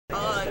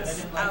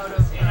odds out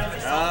of.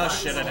 Oh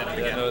shit! I did it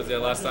Yeah, again. no, yeah,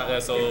 last time. Yeah,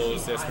 so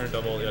Smear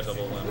double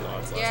limb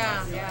odds.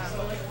 Yeah,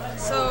 yeah.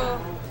 So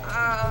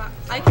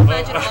I can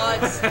imagine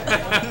odds.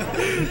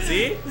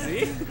 See?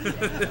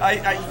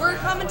 We're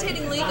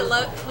commentating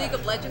League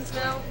of Legends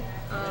now.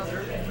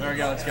 There we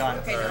go. It's gone.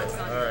 Okay, now it's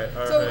gone. All right.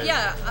 So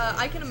yeah,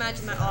 I can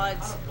imagine that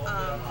odds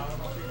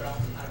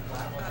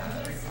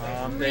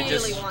They really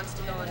just wants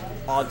to go in.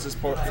 odds is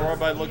port 4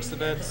 by looks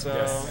of it. So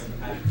Yes.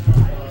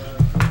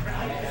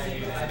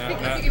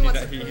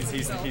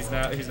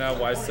 He's now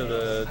wise to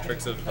the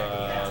tricks of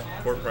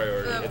port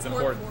priority. It's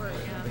important.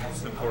 Yeah.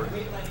 It's important.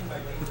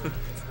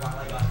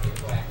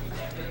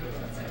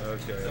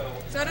 Okay.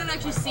 So I don't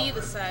actually see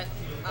the set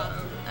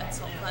at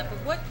Salt Flat, but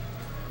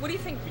what do you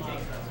think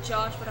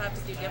Josh would have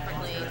to do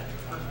differently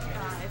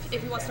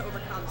if he wants to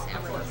overcome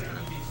Samurai?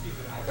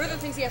 What are the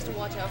things he has to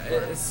watch out for?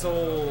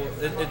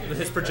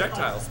 His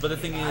projectiles, but the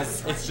thing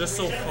is, it's just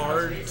so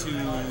hard to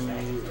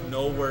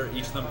know where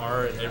each of them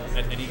are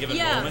at any given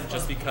moment,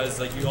 just because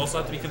like you also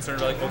have to be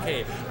concerned about like,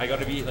 okay, I got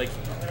to be like,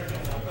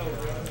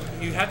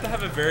 you have to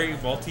have a very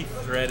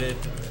multi-threaded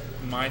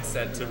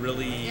mindset to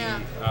really,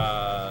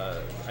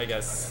 I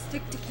guess, to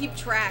keep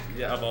track.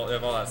 Yeah, of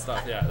all that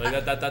stuff. Yeah,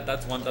 like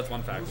that's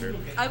one factor.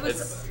 I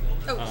was.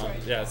 Sorry.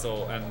 Yeah.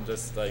 So and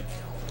just like.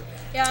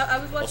 Yeah, I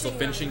was watching.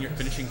 Also,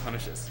 finishing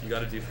punishes. You got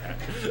to do that.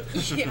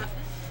 Yeah.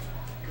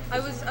 I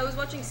was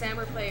watching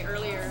Sammer play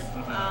earlier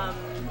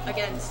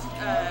against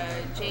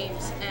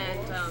James,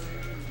 and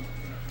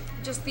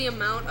just the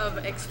amount of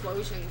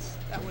explosions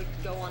that would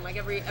go on, like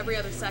every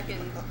other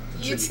second,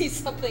 you'd see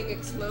something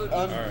explode.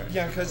 right.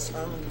 Yeah, because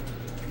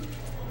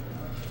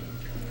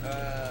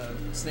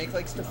Snake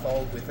likes to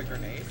fall with a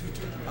grenade.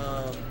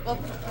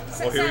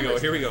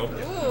 Here we go.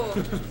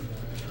 Ooh.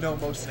 No,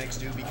 most snakes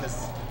do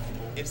because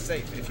it's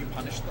safe. If you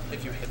punish them,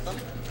 if you hit them,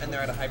 and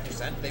they're at a high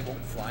percent, they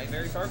won't fly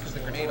very far because the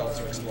grenade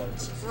also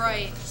explodes.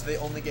 Right. So they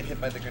only get hit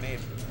by the grenade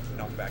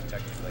knockback,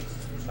 technically.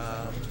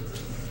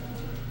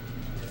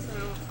 So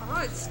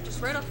it's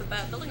just right off the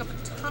bat, building up a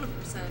ton of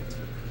percent.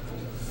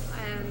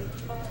 And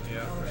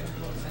yeah,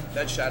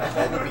 that shadow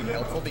ball would be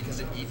helpful because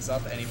it eats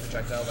up any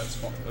projectile that's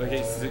falling. Okay,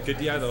 he's a good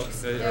DI though.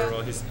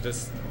 Well, he's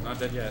just not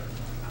dead yet.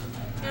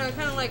 You know,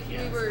 kind of like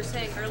we were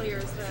saying earlier,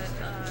 is that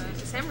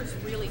Sammer's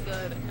really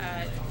good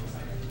at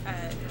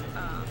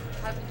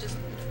having just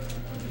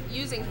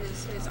using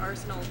his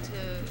arsenal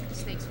to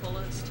Snake's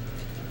fullest.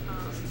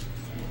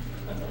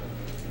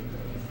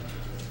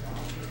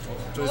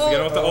 Just to get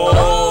off the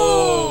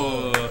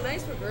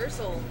Nice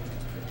reversal.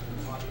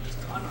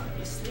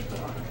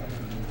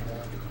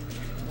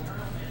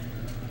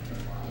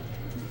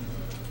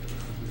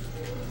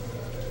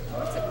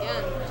 Once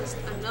again, just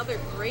another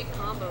great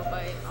combo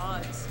by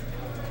odds.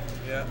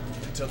 Yeah,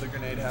 until the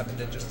grenade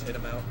happened, it just hit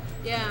him out.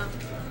 Yeah.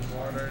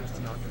 Water is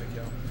not gonna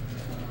kill.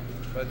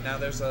 But now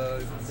there's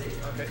a...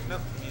 Okay, no,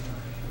 you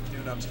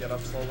do not to get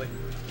up slowly.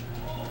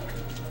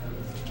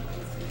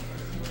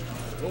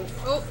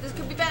 Oh, this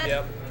could be bad.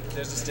 Yep,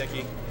 there's a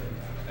sticky.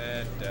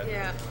 And dead.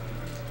 Yeah.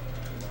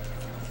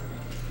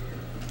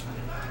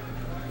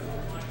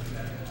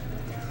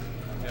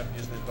 Yep,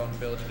 using the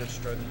vulnerability to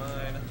destroy the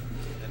mine.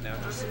 And now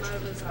just... Knocked him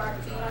out of his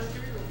heartbeat.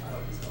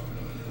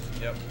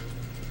 Yep.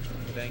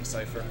 Dang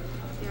Cypher.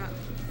 Yeah.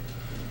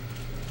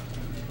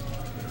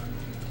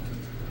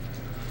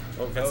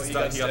 Oh, he got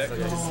stuck.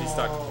 He's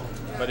stuck.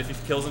 But if he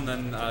kills him,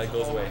 then it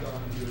goes away.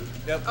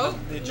 Yep. Oh,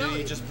 the G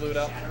no. just blew it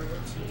up.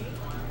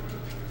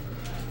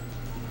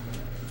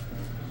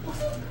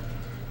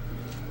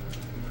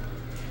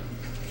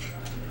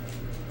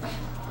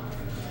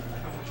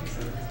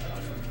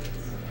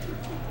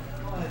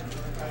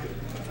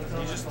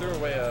 He just threw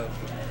away a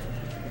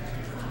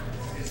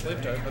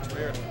sleep dart. That's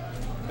weird.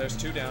 There's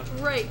 2 down.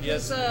 Right.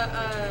 Yes.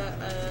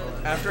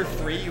 After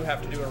 3, you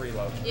have to do a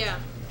reload. Yeah.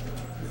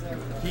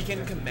 He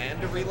can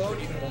command a reload.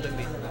 You can hold in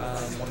the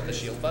one of the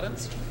shield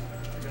buttons.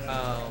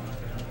 I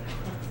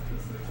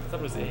thought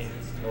it was A,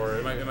 or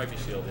it might be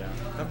shield. Yeah.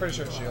 I'm pretty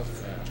sure it's shield.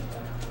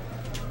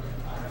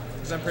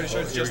 Because I'm pretty sure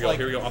it's Here just we go. like...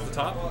 Here we go off the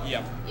top.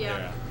 Yep.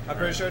 Yeah. I'm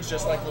pretty sure it's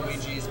just like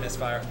Luigi's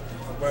misfire,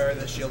 where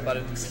the shield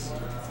buttons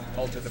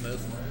alter the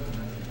move.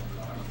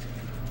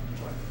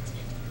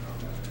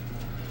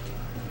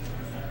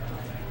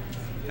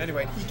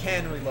 Anyway, he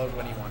can reload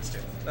when he wants to.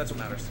 That's what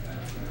matters.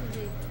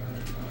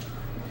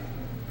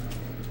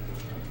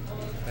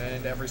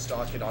 And every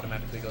stock, it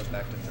automatically goes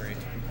back to 3.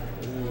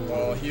 Ooh.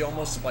 Oh, he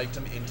almost spiked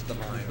him into the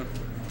mine.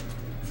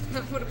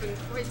 That would have been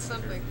quite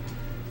something.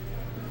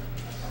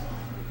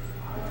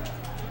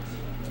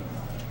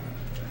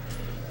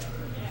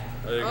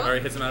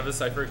 Alright, hits him out of his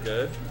cipher.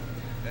 Good.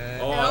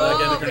 And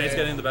Again, the okay. grenade's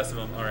getting the best of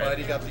him. Alright. But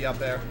he got the up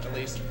there, at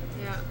least.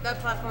 Yeah, that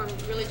platform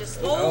really just...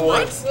 Oh, Oh,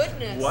 my what?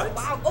 goodness. What?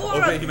 Wow.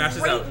 Oh, Okay, he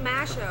mashes great out.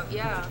 mashup,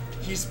 yeah.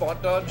 He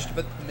spot dodged,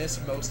 but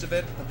missed most of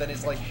it, but then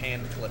his, like,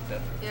 hand clipped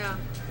it. Yeah.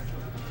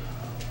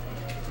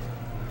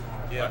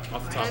 Yeah.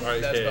 Off the top. And-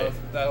 Alright, That's okay.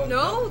 both. That was,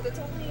 No, that's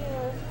only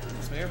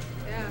Smear.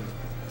 yeah.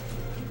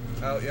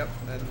 Oh, yep.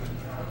 And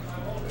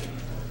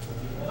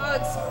Oh,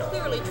 it's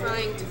clearly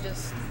trying to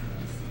just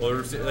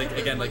Well, like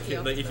again, like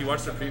if you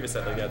watch the previous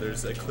set, like yeah,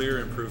 there's a clear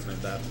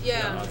improvement that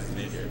Oz has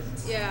made here.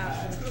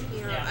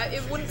 Yeah.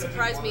 It wouldn't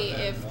surprise me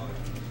if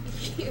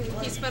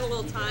he spent a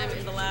little time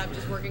in the lab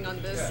just working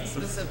on this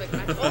specific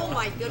match. Oh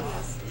my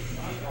goodness!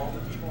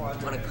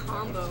 What a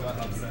combo!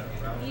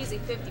 Easy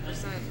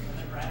 50%.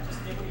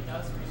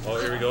 Oh,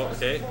 here we go.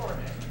 Okay.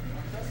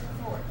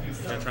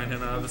 Gonna try and hit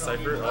him out of the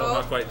cipher. Oh,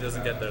 not quite.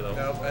 Doesn't get there though.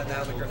 Nope. And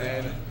now the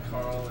grenade.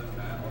 Carl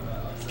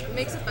and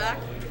Makes it back.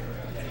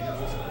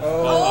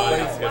 Oh,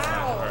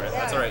 Wow. Alright,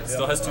 that's alright.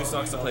 Still has 2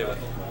 stocks to play with.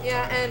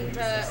 Yeah, and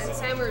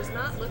Sammer is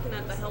not looking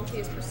at the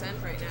healthiest percent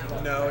right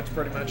now. no, it's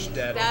pretty much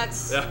dead.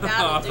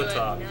 That'll Off do the it.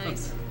 top.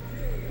 Nice.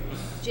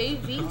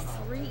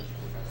 JV3.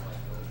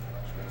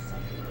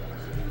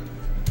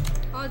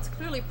 Oh, it's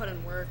clearly put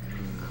in work.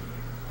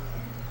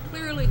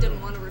 Clearly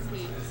didn't want to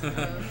repeat.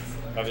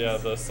 Oh yeah,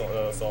 the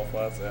salt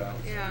flats. Yeah.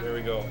 Yeah. There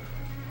we go.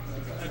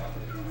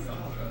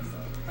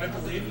 I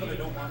believe, but I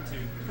don't want to.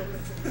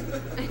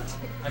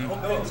 I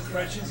hope that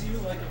crushes you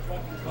like a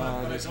fucking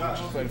cunt, but I don't want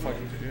to. Played a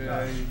fucking.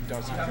 He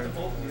doesn't care.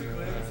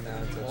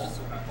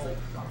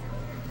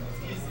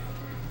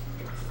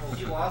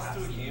 He lost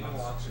to a game and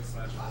watched it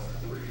smash.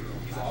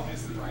 He's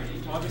obviously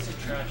Obviously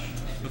trash.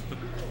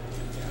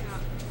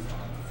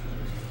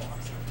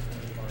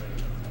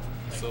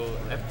 So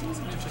FD is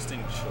an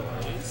interesting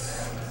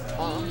choice.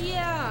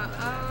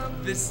 Yeah.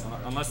 This.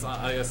 Unless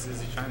I guess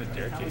is he trying to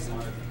dare case him?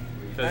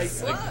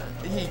 Because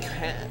He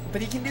can,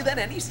 but he can do that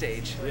any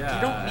stage. yeah,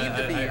 you don't need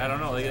to be. I don't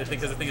know. Like, I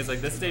think because the thing is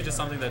like this stage is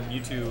something that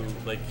Mewtwo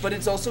like. But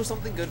it's also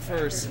something good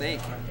for Snake,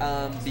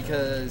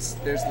 because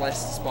there's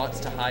less spots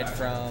to hide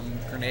from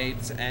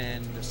grenades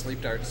and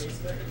sleep darts.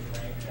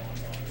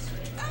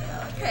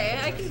 Okay,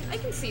 I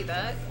can see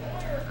that.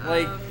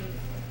 Like,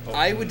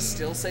 I would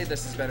still say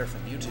this is better for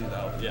Mewtwo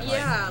though. Yeah.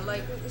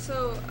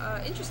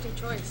 Yeah, interesting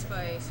choice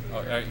by.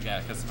 Oh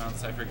yeah, because I'm on the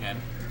cipher again.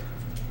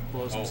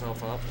 Blows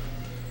himself up.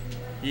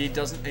 He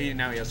doesn't.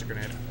 Now he has a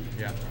grenade.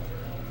 Yeah.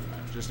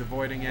 Just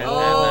avoiding it.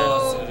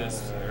 Oh. It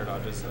is air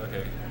dodges.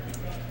 Okay.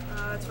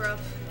 That's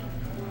rough.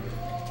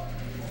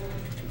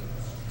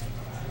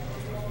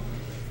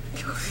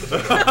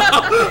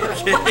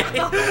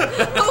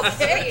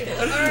 Okay.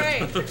 All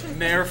right.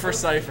 Nair for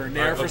Cypher.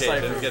 Nair for Okay,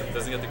 Cypher.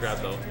 doesn't get the grab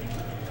though.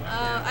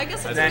 I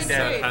guess it's Has,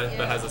 pretty great.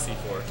 but has a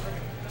C4.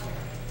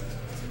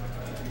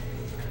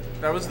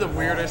 That was the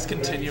weirdest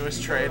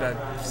continuous trade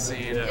I've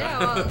seen. Yeah,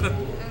 well,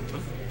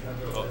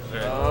 Oh,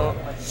 there. Oh.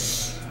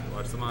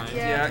 Watch the mine.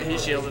 Yeah, he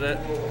shielded it.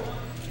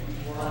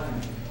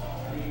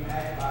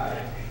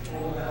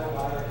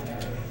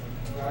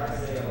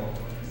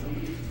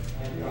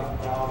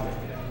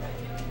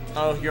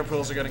 Oh, your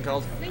pools are getting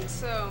called. I think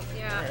so.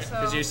 Yeah.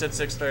 Because So. you said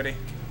 6:30.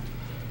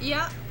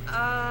 Yeah.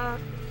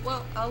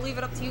 Well, I'll leave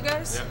it up to you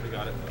guys. Yeah, we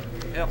got it.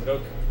 Yep.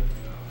 Go.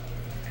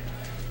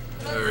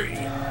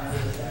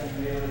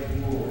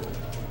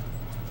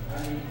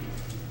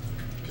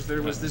 Because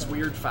there was this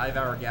weird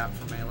 5-hour gap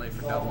for Melee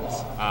for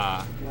doubles.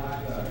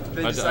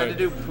 They I- decided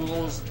to do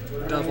pools,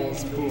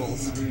 doubles,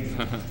 pools.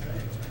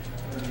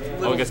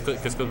 Oh, gets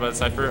killed by the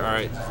cipher. All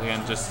right,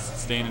 again, just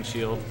staying in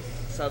shield.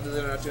 Sadly,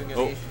 they're not doing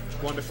any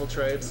wonderful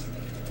trades.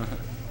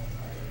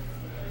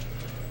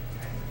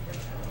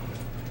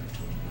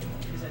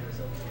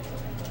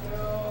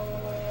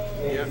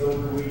 Yeah.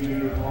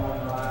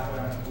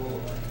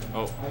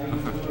 Oh.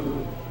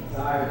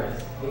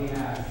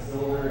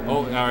 Oh,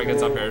 all right,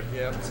 gets up aired.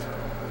 Yep.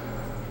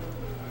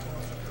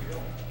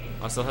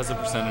 Still has a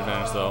percent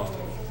advantage though.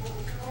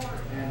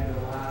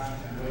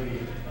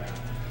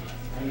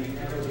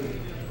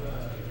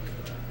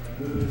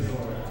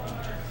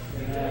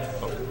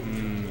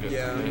 Good.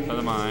 Yeah. Hit by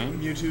the mine.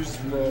 Mewtwo's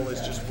roll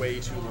is just way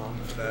too long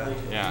for that.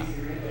 Yeah.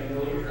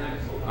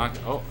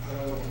 Oh.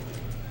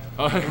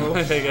 Oh,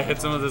 they hit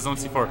some of this on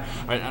C4.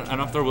 Alright, I don't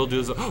know if there will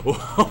do this.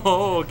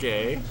 Oh,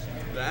 okay.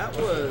 That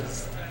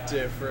was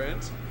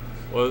different.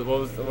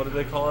 What did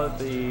they call it?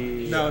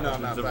 The No, that's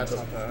not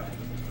that.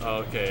 Oh,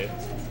 okay.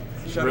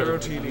 Shadow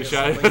Rotini is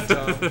Shadow-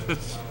 something dumb.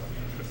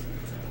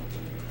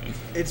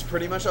 It's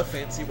pretty much a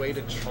fancy way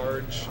to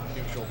charge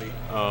neutral B.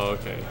 Oh,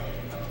 okay.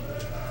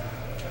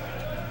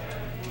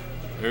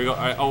 Here we go. All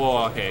right. Oh,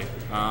 well, okay.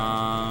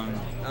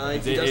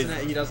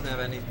 He doesn't have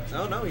any.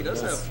 Oh no, he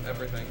does have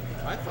everything.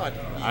 I thought.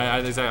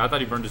 I thought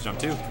he burned his jump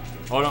too.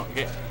 Oh no.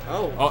 Okay.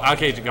 Oh. Oh,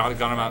 okay. Got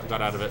him out.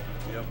 Got out of it.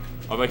 Yep.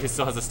 Oh, but he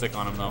still has a stick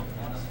on him though.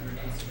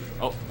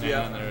 Oh,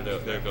 Yeah. and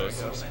there it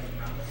goes.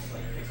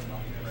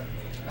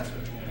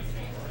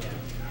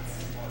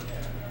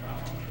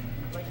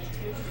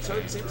 So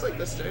it seems like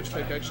this stage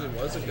pick actually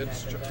was a good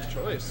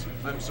choice.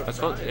 I'm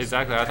surprised.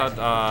 Exactly. I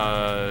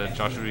thought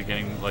Josh would be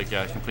getting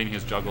completing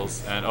his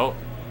juggles, and I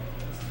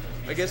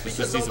guess just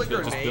because all the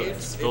build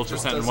grenades, build it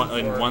just percent doesn't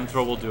in work. one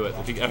throw will do it.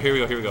 Here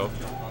we go.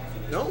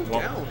 No,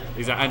 down.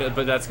 Exactly,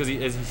 but that's because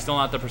he's still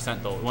not the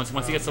percent though. Once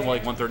he gets to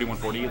like 130,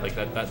 140, like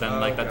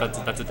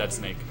that's a dead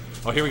snake.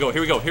 Oh, here we go.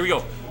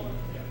 Yep.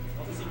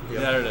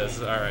 There it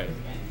is. All right.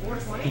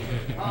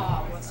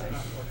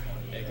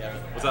 Hey,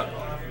 Kevin. What's up?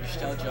 You should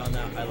tell John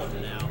that I love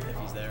him now if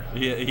he's there.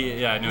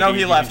 Yeah, No,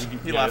 he left.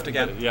 He yeah, left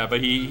again. Yeah,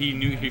 but he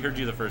heard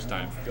you the first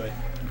time. Good.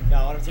 No,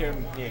 I want him to hear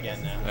me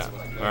again now. Yeah.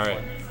 All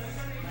right.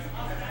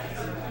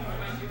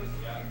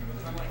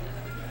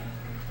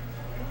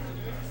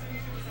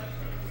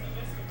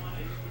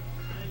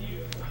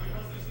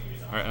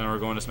 All right, and we're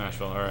going to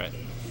Smashville. All right.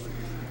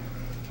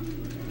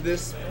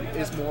 This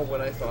is more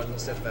what I thought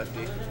instead of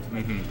FD.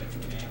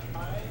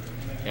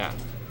 Yeah.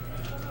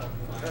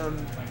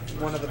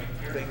 One of the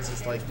things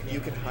is like you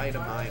can hide a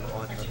mine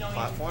on the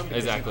platform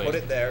because Exactly. you put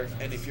it there,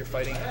 and if you're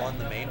fighting on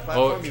the main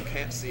platform, you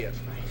can't see it.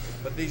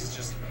 But these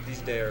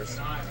dares.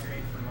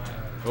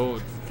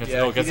 Oh, gets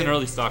Yeah, an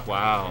early stock.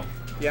 Wow.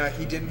 Yeah,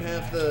 he didn't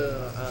have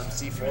the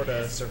C4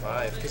 to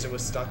survive because it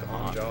was stuck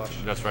on Josh.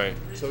 That's right.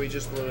 So he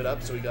just blew it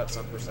up, so he got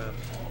some percent.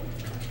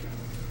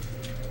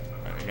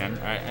 Again,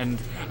 and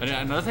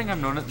another thing I've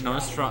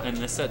noticed from in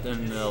this set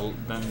than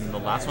the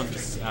last one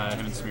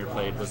him and Smear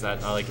played was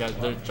that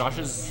Josh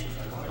is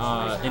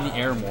in the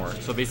air more.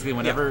 So basically,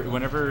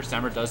 whenever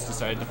Sammer does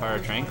decide to fire a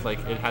trank, like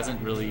it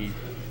hasn't really.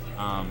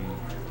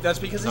 That's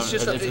because it's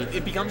just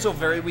it becomes a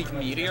very weak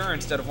meteor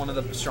instead of one of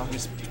the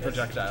strongest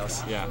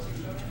projectiles. Yeah.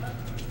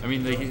 I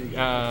mean,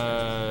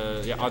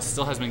 Oz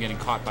still has been getting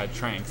caught by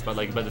tranks, but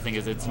the thing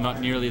is, it's not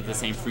nearly the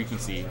same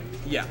frequency.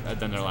 Yeah.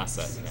 Than their last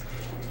set. Yeah.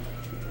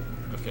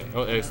 Okay.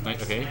 Oh, it's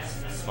nice. Okay.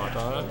 Spot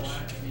dodge.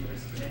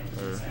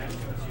 Or.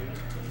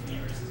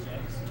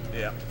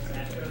 Yeah.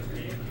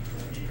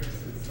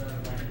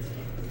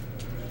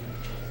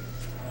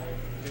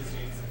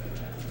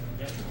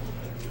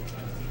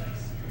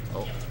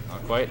 Oh,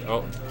 not quite.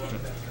 Oh.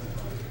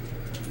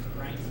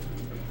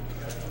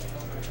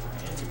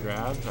 It's a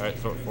grab. All right,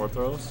 4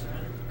 throws.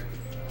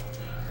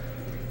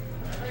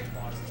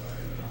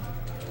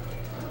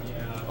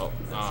 Oh,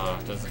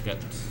 doesn't get.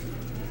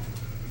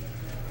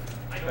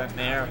 That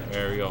nair.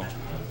 There we go.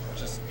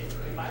 Just.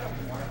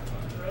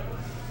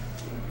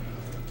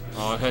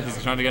 Oh,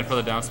 he's trying to get for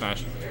the down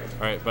smash.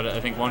 All right, but I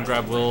think one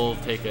grab will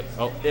take it.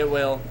 Oh, It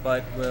will,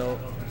 but will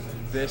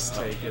this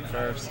take it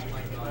first?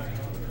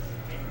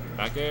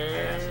 back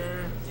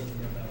air.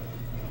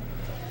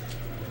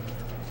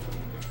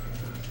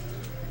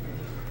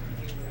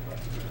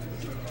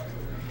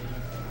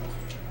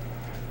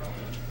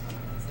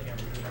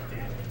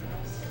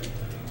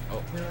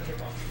 Oh.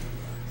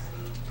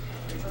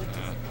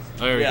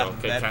 There we Yeah, go.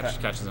 Okay,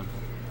 catches him.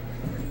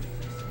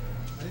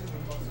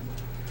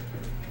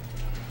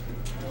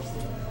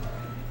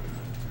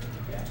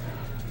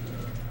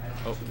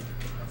 Oh.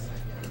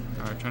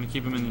 Alright, trying to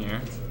keep him in the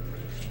air.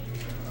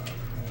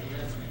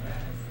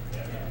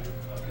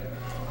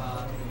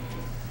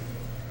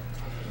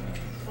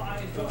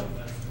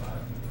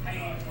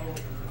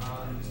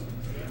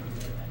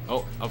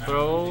 Oh, up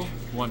throw.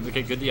 One.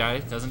 Okay, good DI.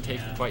 Doesn't take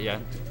quite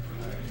yet.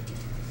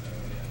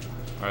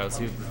 Alright, let's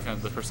see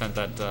the percent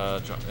that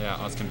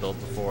Oz can build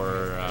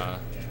before.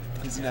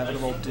 His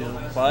inevitable doom,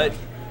 but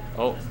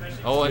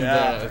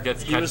and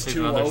gets he was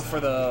too another. low for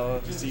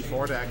the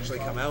C4 to actually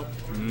come out.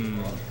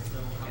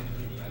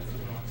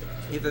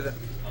 Either that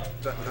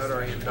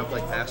or he ended up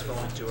like fast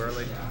falling too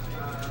early.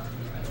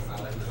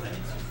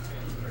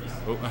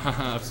 Oh,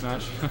 up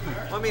smash.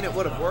 Well, I mean, it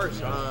would have worked.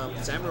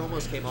 Sammer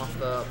almost came off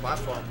the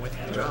platform with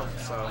the jump,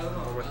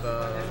 or with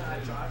the.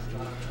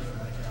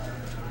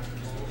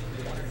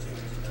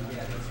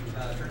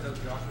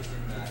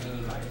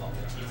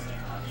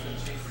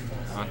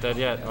 Not dead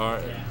yet.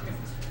 Alright.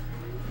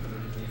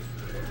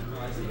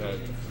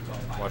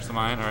 Watch the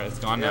mine. Alright, it's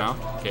gone now.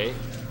 Okay.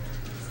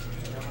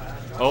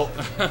 Oh.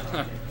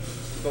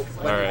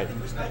 Alright.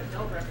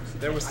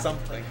 There was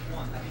something.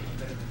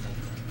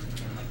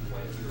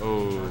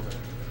 Oh.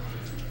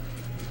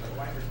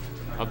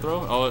 Up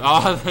throw?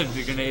 Oh,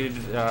 the grenade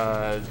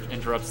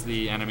interrupts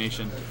the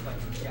animation.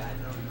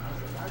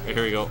 Okay,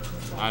 here we go.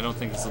 I don't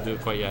think this will do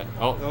it quite yet.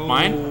 Oh,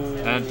 mine?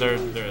 And there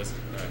is.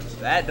 Right.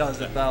 That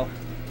does it, though.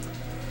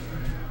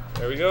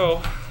 There we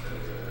go.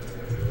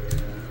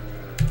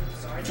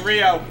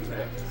 3-0.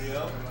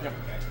 Yep.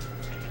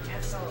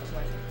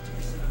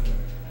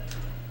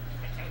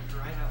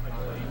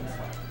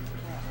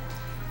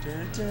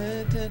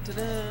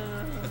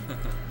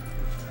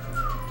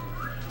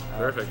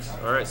 Perfect.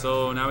 All right,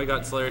 so now we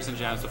got Slayers and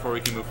Jams before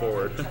we can move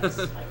forward.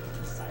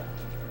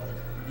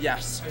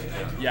 Yes.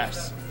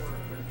 Yes.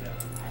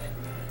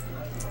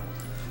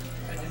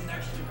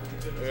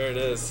 There it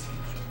is.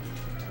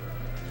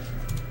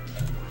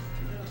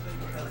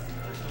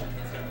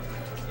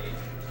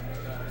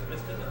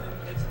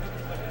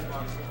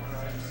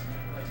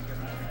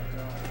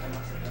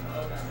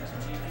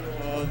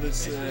 Oh,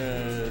 this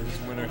is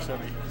winner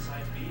semi.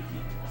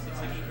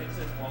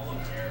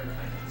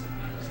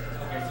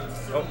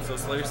 Oh, so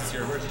Slayers is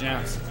here. Where's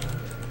Jams?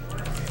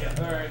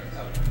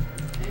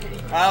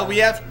 We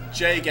have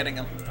Jay getting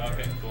him.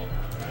 Okay, cool.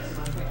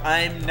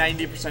 I'm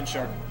 90%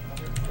 sure.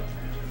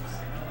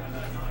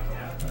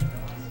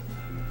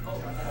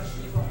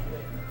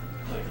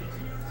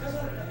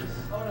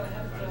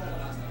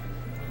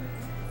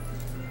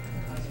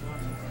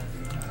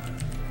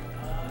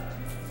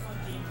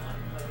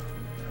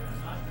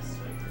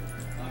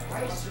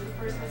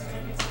 Think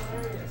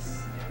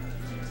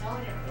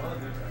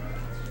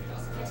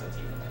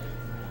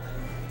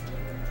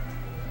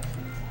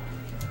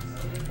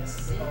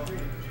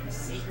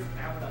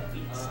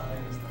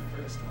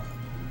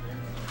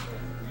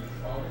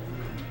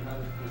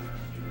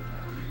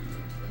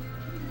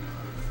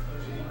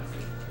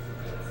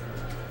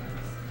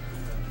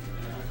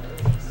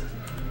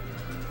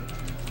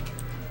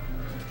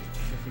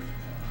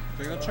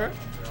that's right?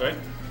 Sorry?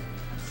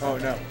 Oh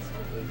no.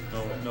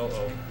 No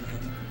O.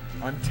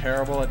 I'm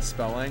terrible at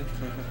spelling.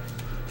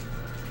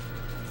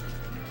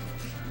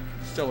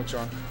 Still looks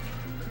wrong.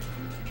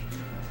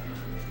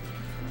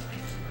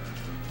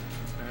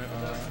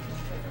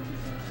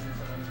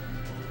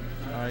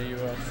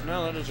 IUS.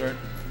 No, that is right.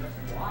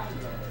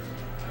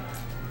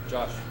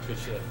 Josh, good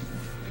shit.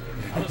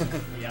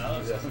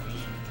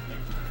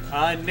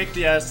 Nick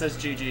Diaz says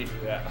GG.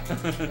 Yeah.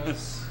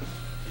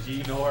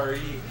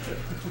 G-No-R-E.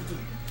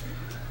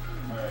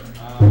 Alright.